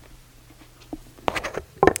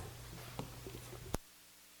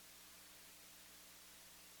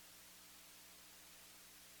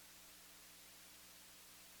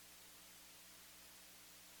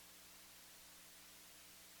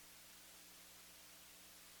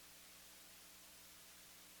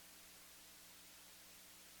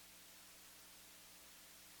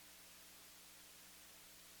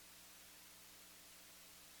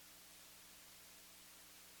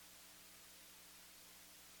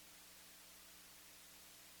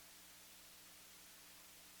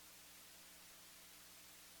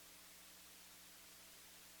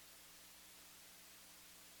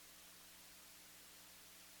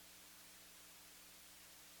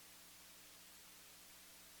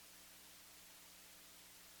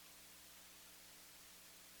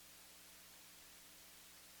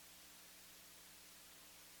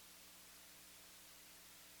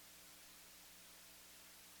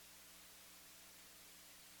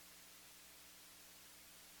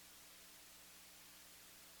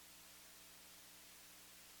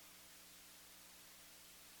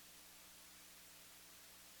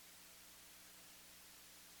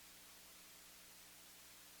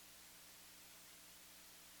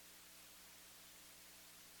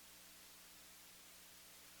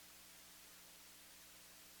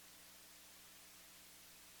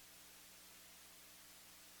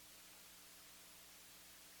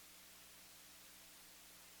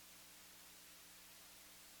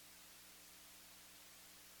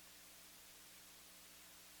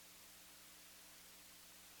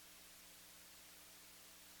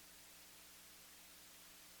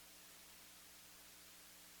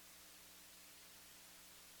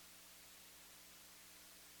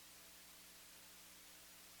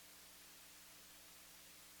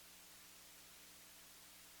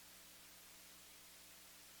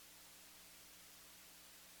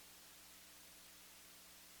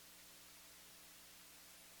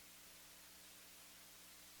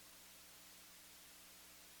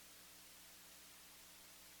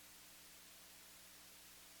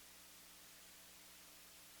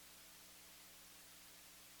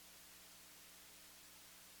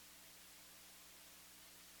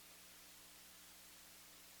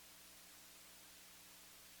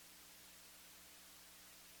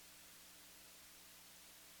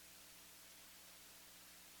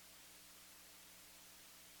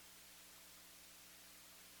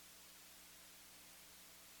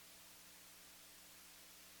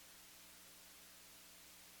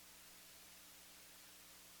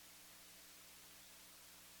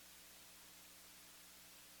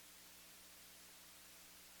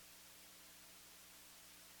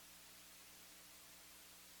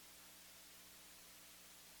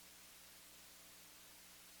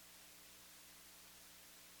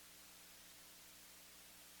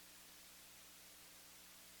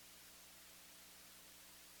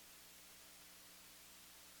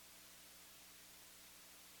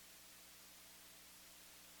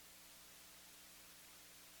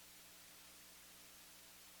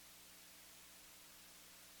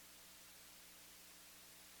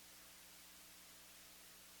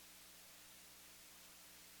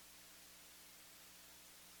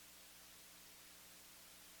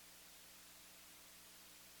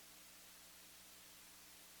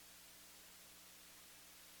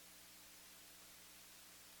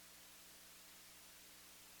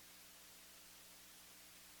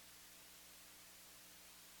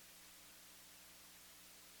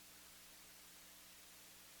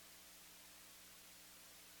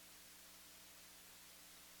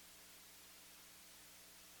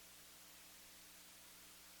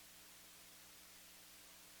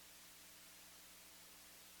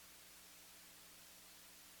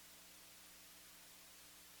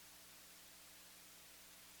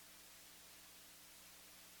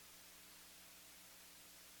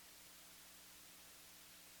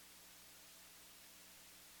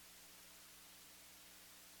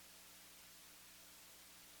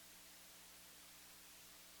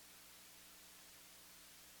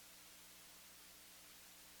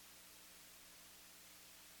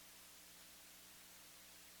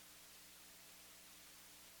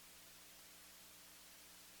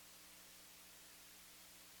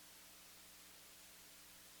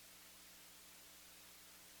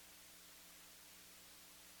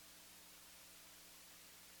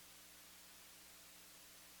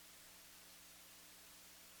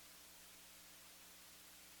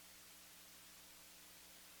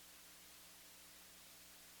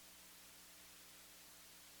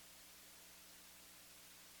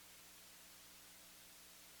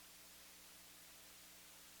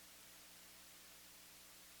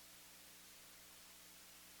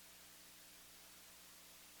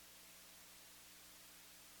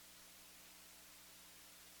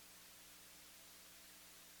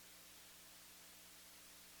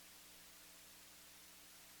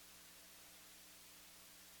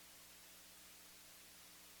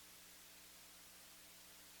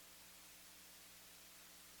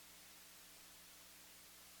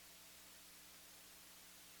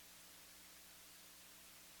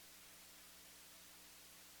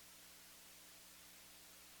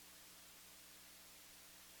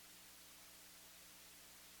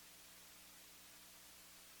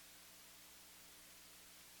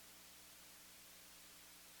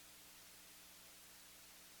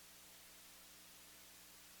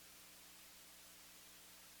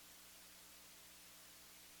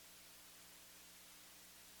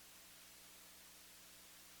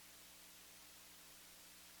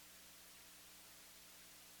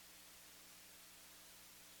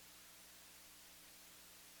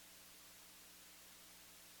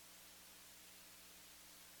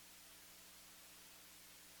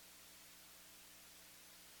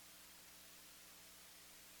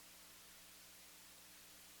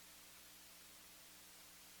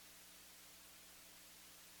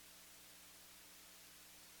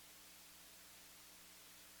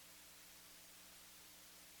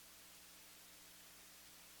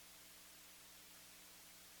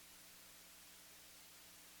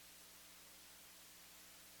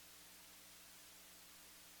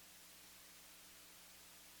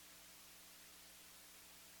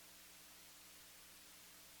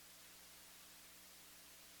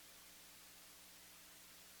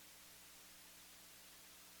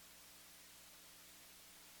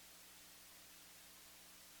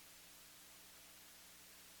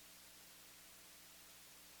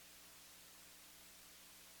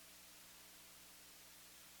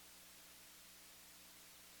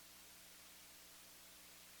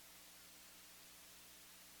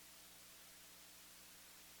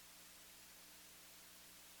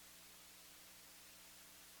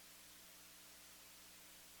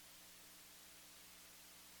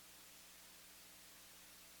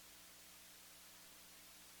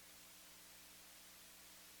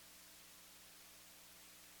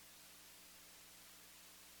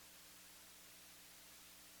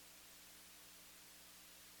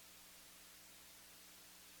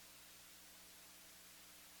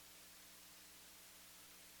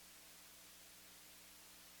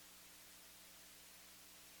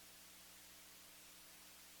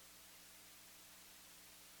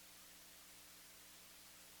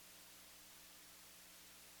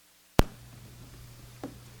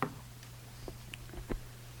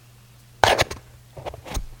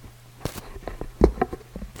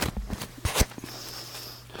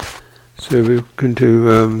 So we're going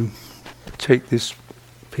to take this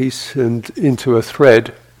piece and into a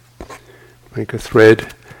thread, make a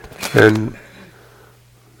thread, and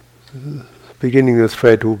the beginning of the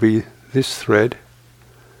thread will be this thread,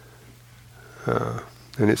 and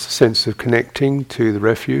it's a sense of connecting to the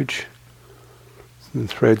refuge. And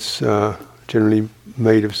threads are generally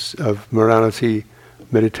made of morality,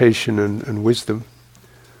 meditation and wisdom.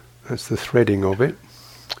 That's the threading of it.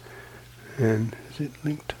 And is it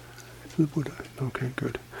linked to the Buddha? Okay,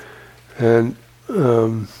 good. And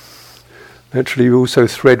naturally we also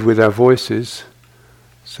thread with our voices.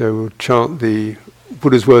 So we'll chant the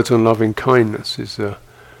Buddha's words on loving kindness is the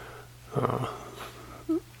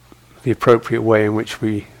appropriate way in which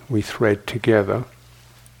we thread together.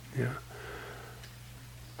 Yeah.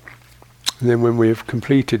 And then when we have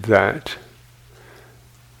completed that,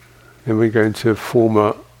 then we're going to form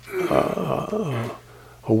a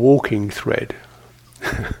walking thread.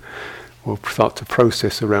 We'll start to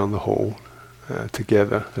process around the hall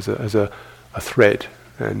together as a thread,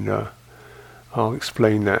 and I'll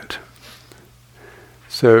explain that.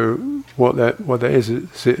 So what that is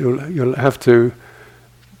you'll have to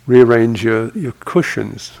rearrange your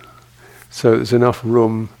cushions so there's enough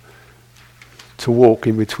room to walk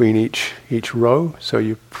in between each row. So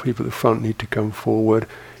you people at the front need to come forward.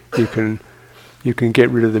 You can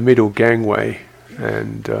get rid of the middle gangway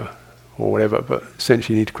and or whatever, but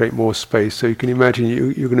essentially you need to create more space. So you can imagine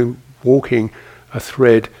you're going to walking a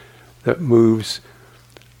thread that moves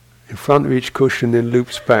in front of each cushion, then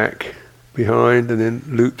loops back behind, and then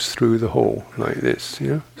loops through the hall like this.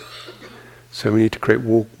 Yeah. So we need to create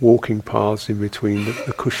walking paths in between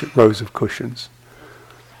the rows of cushions.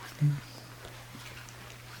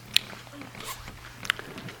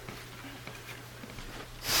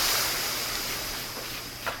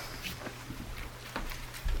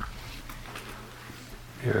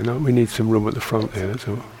 Yeah, no, we need some room at the front there. That's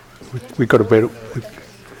all. We got a better.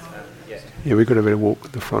 We got a better walk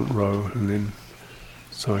at the front row and then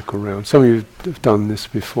cycle round. Some of you have done this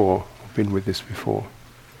before, been with this before.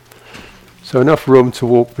 So enough room to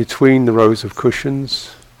walk between the rows of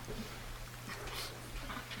cushions.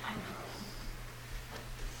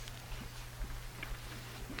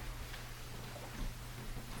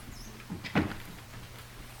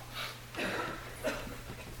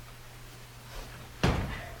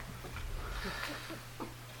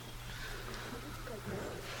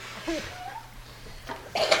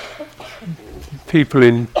 People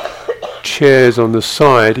in chairs on the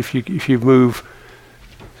side, if you move,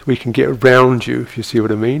 we can get around you, if you see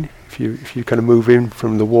what I mean. If you kind of move in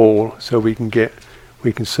from the wall, so we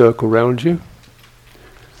can circle around you.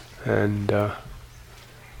 And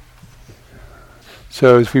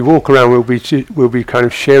so as we walk around, we'll be kind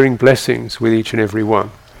of sharing blessings with each and every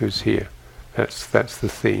one who's here. That's the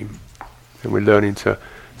theme, and we're learning to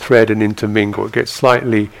thread and intermingle. It gets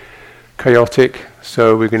slightly chaotic,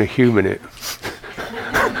 so we're going to human it.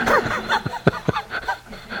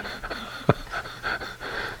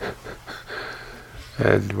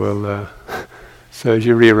 And so as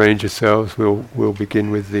you rearrange yourselves, we'll begin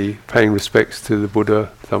with the paying respects to the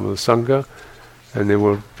Buddha, Dhamma, the Sangha, and then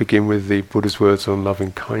we'll begin with the Buddha's words on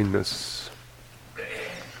loving kindness.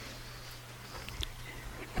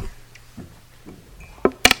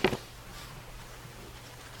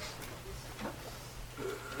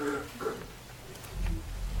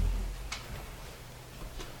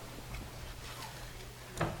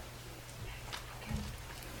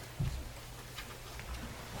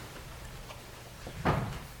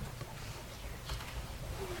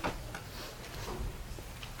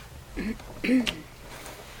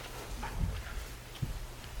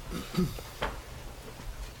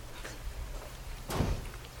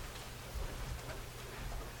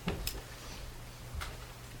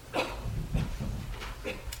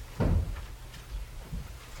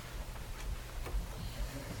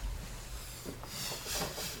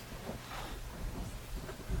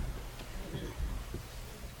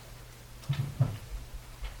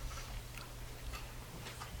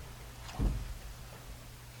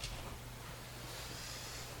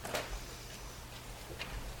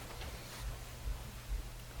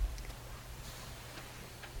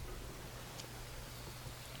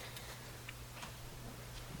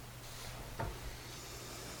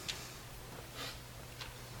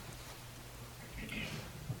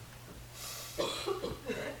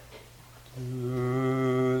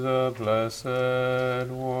 Blessed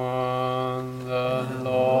One, the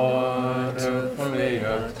Lord, who fully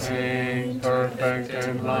attained perfect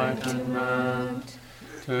enlightenment,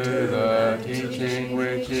 to the teaching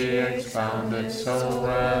which he expounded so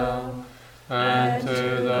well, and to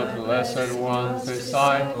the Blessed One's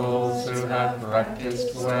disciples who had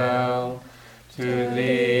practiced well. To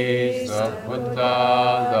these, the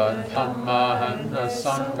Buddha, the Dhamma, and the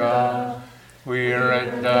Sangha, we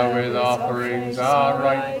render with offerings our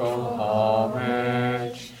rightful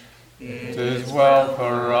homage. It is well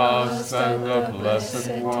for us that the Blessed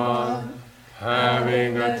One,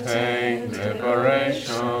 having attained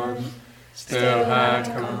liberation, still had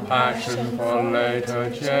compassion for later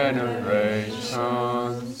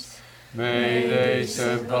generations. May these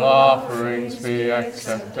simple offerings be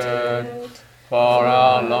accepted for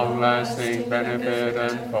our long-lasting benefit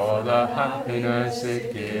and for the happiness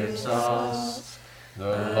it gives us.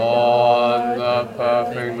 The Lord, the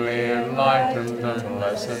perfectly enlightened, the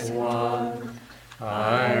Blessed One,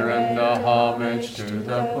 I render homage to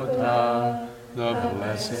the Buddha, the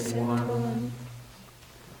Blessed One.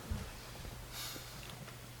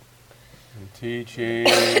 The teaching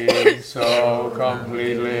so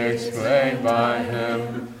completely explained by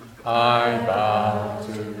him, I bow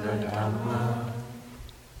to the Dhamma.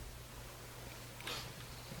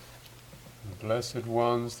 The Blessed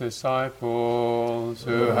One's disciples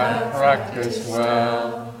who have practiced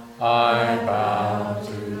well, I bow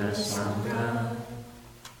to the Sangha.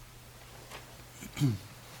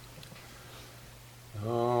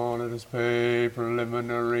 Now let us pay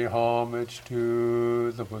preliminary homage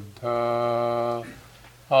to the Buddha.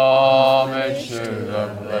 Homage to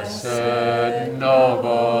the blessed,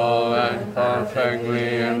 noble, and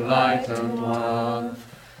perfectly enlightened one.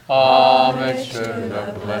 Homage to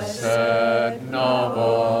the blessed,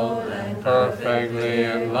 noble, and perfectly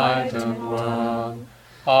enlightened one.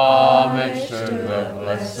 Homage to the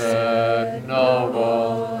blessed,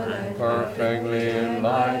 noble, and perfectly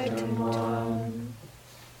enlightened one.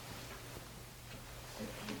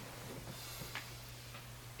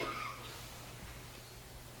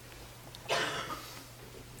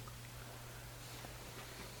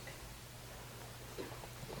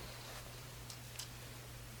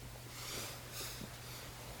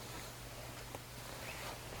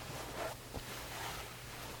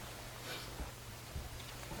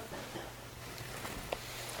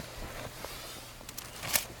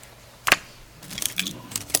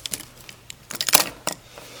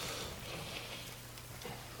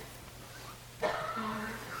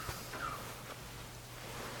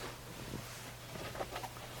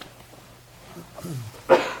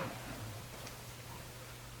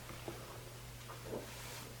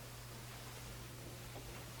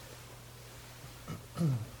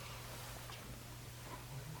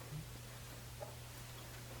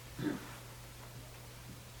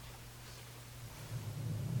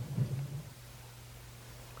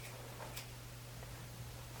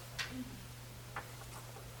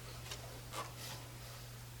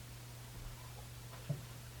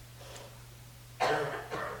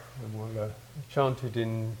 And we'll chant it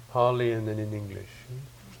in Pali and then in English.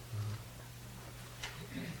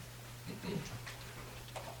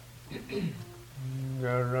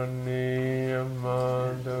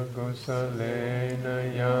 Garaniyamada Gusalena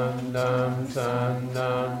Yandam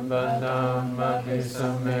Sandam Bandam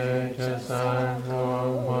Madhisame Chasanvo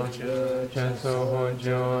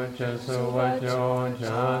Chasuhojo Chasuvajo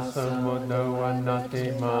Chasamudavanati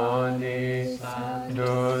Mani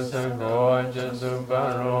Dosa Goja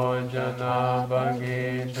Subaro Janabagi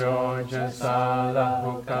Joja Sala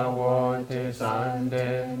Hukawoti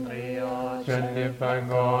Sanden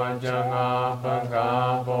Chandipago Janga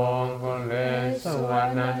Bongole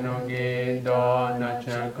Sawananugi Dona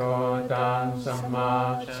Chako Dan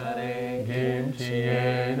Sama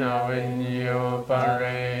Gimchie Navinyo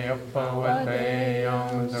Pare Upawate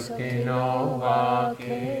Yong Sukino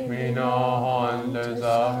Waki Mino Honda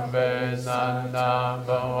Zambe Sanda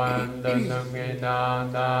Bawanda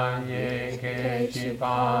Sukidanda Yeke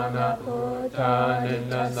Chipana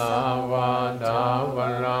Tanina Nawa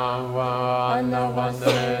Davarawa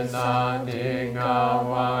Navandena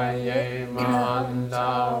Dingawa Ye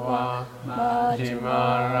Mandawa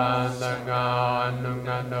Jimaranda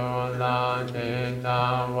Nungadola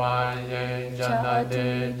Dinawa Ye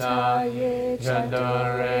Janadina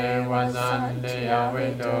Jadore Wasande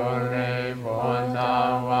Avidore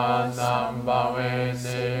Bondawa Nambave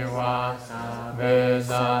Dewa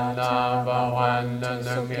Vedana Bawanda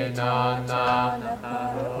Sukidana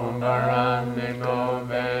Umbaran Nino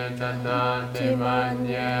Veda นานิมัน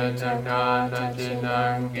เยจักานาจินั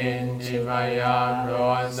งกินจิวายาโร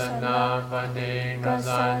สนาปฏิก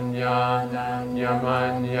สัญญานัญญมั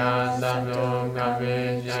ญญาสัมโยกวิ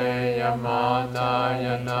เชยมาตาย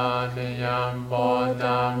นานิยัมโบ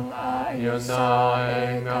นังยุนาเอ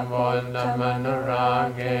กโบนมนุรา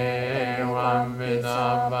เกวัมวินา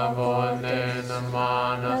ปโบเนนมา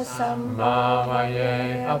นะสัมมาวเย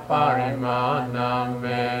อปาริมานังเม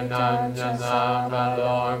นัญจนาบโล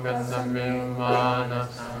กัสมิงมานะ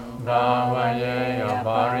บาวเยอป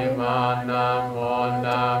าริมานังโม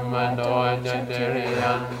นังมโนจติริ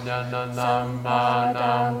ยัญจนะนัมมา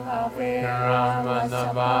นังเวรามณ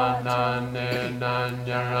บานันเนนัญจ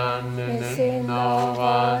รันนิโนว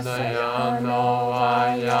าสยานโนวา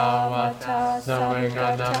ยาวัฏสวิก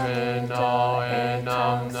ตเมโนเอนั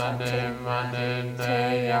มนเนมเนเน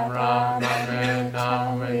ยมรามเมนัง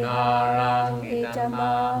วินารังอิตม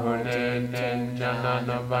าหุเนเนจนะน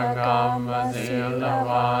ปกรรมสิลว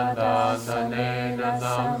าตาตเนนะ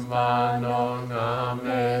สัมปานโนงาเม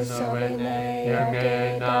สุเวเนยเก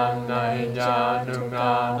ตัมไนจานุก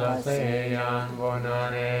าลเสยังโกนา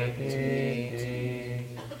เรติ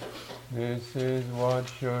This is what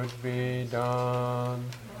should be done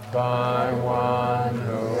by one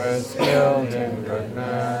who is skilled in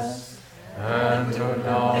goodness and who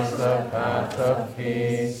knows the path of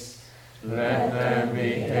peace. Let them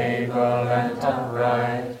be able and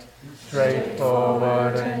upright,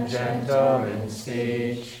 straightforward and gentle in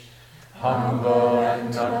speech, humble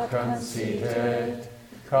and not conceited,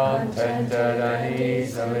 contented and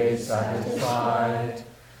easily satisfied,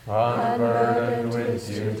 unburdened with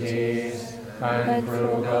duties and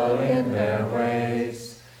frugal in their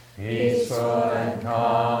ways, peaceful and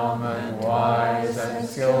calm and wise and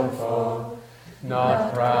skillful,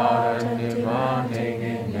 not proud and demanding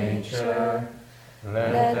in nature.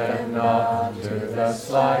 Let them not do the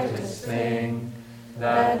slightest thing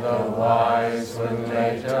that the wise would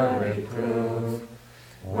later reprove,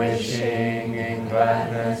 wishing in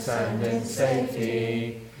gladness and in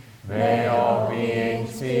safety, may all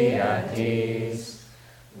beings be at ease.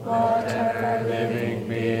 Whatever living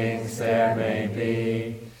beings there may be,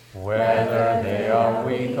 whether they are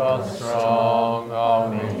weak or strong,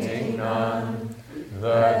 omitting none,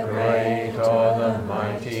 the great or the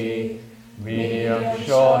mighty, medium,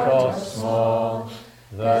 short or small,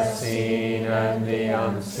 the seen and the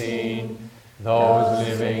unseen, those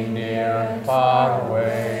living near and far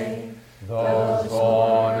away, those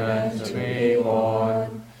born and to be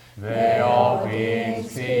born, may all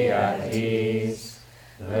beings be at ease.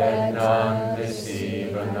 Let none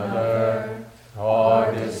deceive another,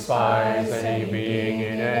 or despise any being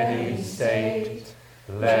in any state.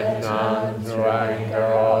 Let none through anger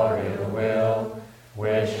or ill will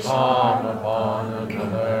wish harm upon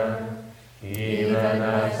another. Even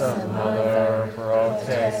as a mother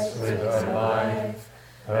protects with her life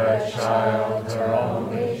her child, her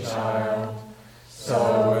only child,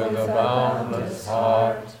 so with a boundless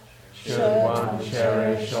heart should one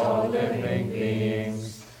cherish all living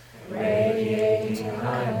beings, radiating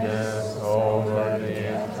kindness over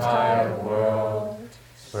the entire world,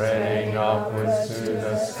 spreading upwards to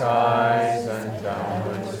the skies and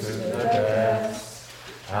downwards to the depths,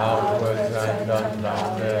 outwards and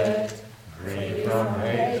unbounded, free from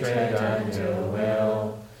hatred and ill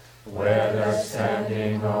will, whether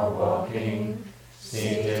standing or walking,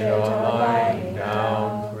 seated or lying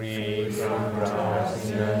down, free from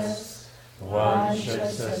drowsiness. One should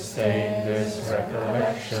sustain this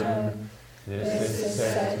recollection. This is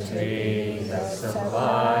said to be the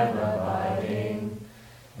sublime abiding,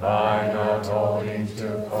 by not holding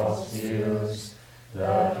to false views,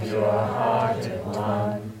 the pure-hearted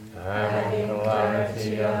one, having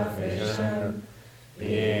clarity of vision,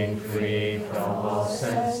 being free from all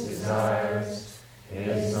sense desires,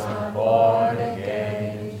 is not born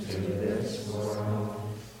again into this world.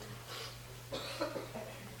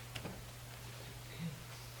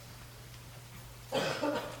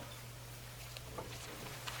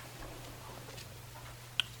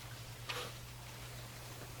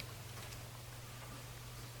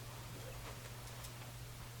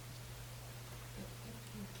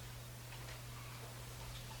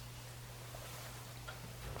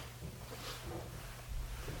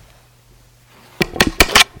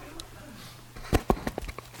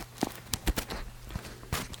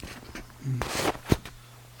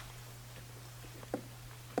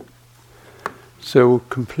 So we'll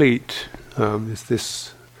complete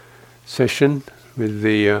this session with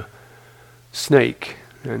the snake,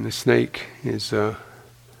 and the snake is a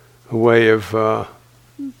way of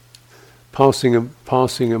passing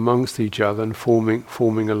amongst each other and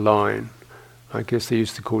forming a line I guess they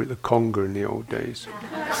used to call it the conga in the old days.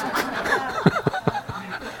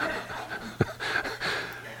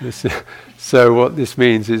 So what this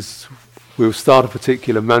means is we'll start a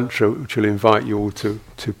particular mantra which will invite you all to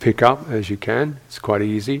pick up as you can. It's quite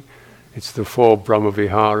easy. It's the 4 Brahma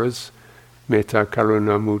Viharas, Metta,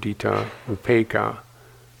 Karuna, Mudita, Upekkha.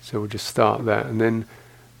 So we'll just start that, and then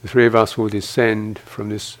the 3 of us will descend from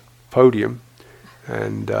this podium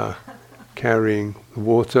and carrying the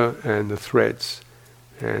water and the threads,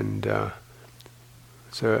 and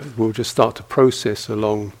so we'll just start to process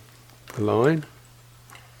along the line,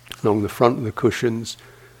 along the front of the cushions,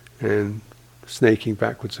 and snaking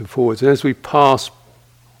backwards and forwards. And as we pass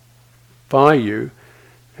by you,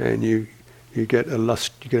 and you get a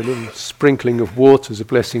little sprinkling of water as a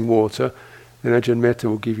blessing water, then Ajahn Metta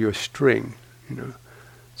will give you a string,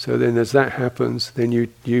 So then as that happens, then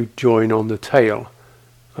you join on the tail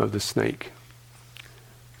of the snake.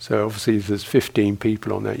 So obviously if there's 15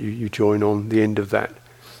 people on that, you join on the end of that.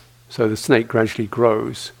 So the snake gradually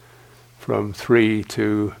grows from 3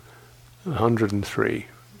 to 103.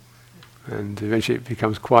 And eventually it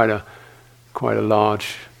becomes quite a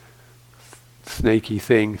large snaky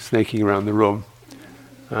thing, snaking around the room,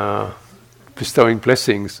 bestowing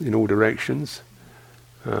blessings in all directions.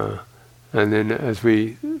 And then as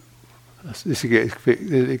it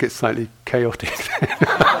gets slightly chaotic.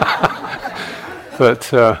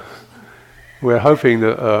 But we're hoping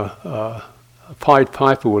that a Pied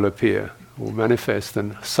Piper will appear, will manifest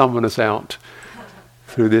and summon us out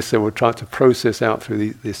through this, and we'll try to process out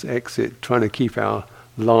through this exit, trying to keep our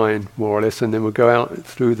line more or less, and then we'll go out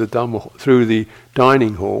through the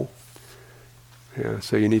dining hall.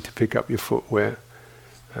 So you need to pick up your footwear,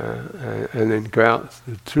 and then go out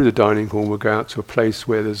through the dining hall. We'll go out to a place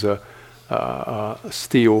where there's a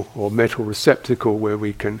steel or metal receptacle where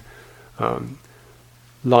we can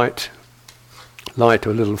light a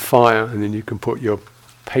little fire, and then you can put your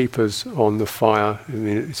papers on the fire. I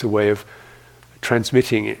mean, it's a way of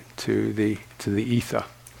transmitting it to the ether.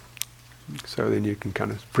 So then you can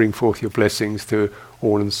kind of bring forth your blessings to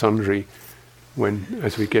all and sundry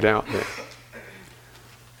as we get out there.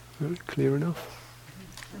 Is that clear enough?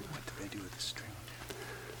 What do they do with the string?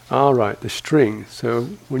 Right, the string. So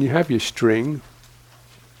when you have your string,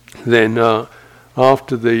 then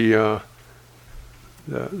after the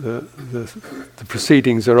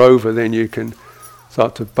proceedings are over, then you can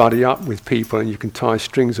start to buddy up with people, and you can tie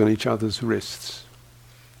strings on each other's wrists.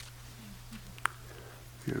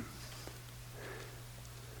 Yeah.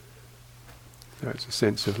 So it's a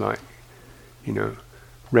sense of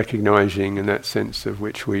recognizing, in that sense of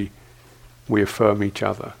which we affirm each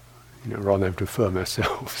other, rather than have to affirm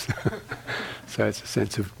ourselves. So it's a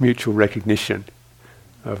sense of mutual recognition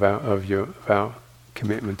of our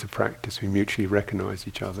commitment to practice. We mutually recognize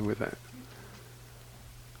each other with that.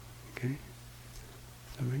 Okay?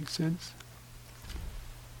 Does that make sense?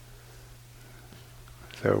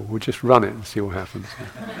 So we'll just run it and see what happens.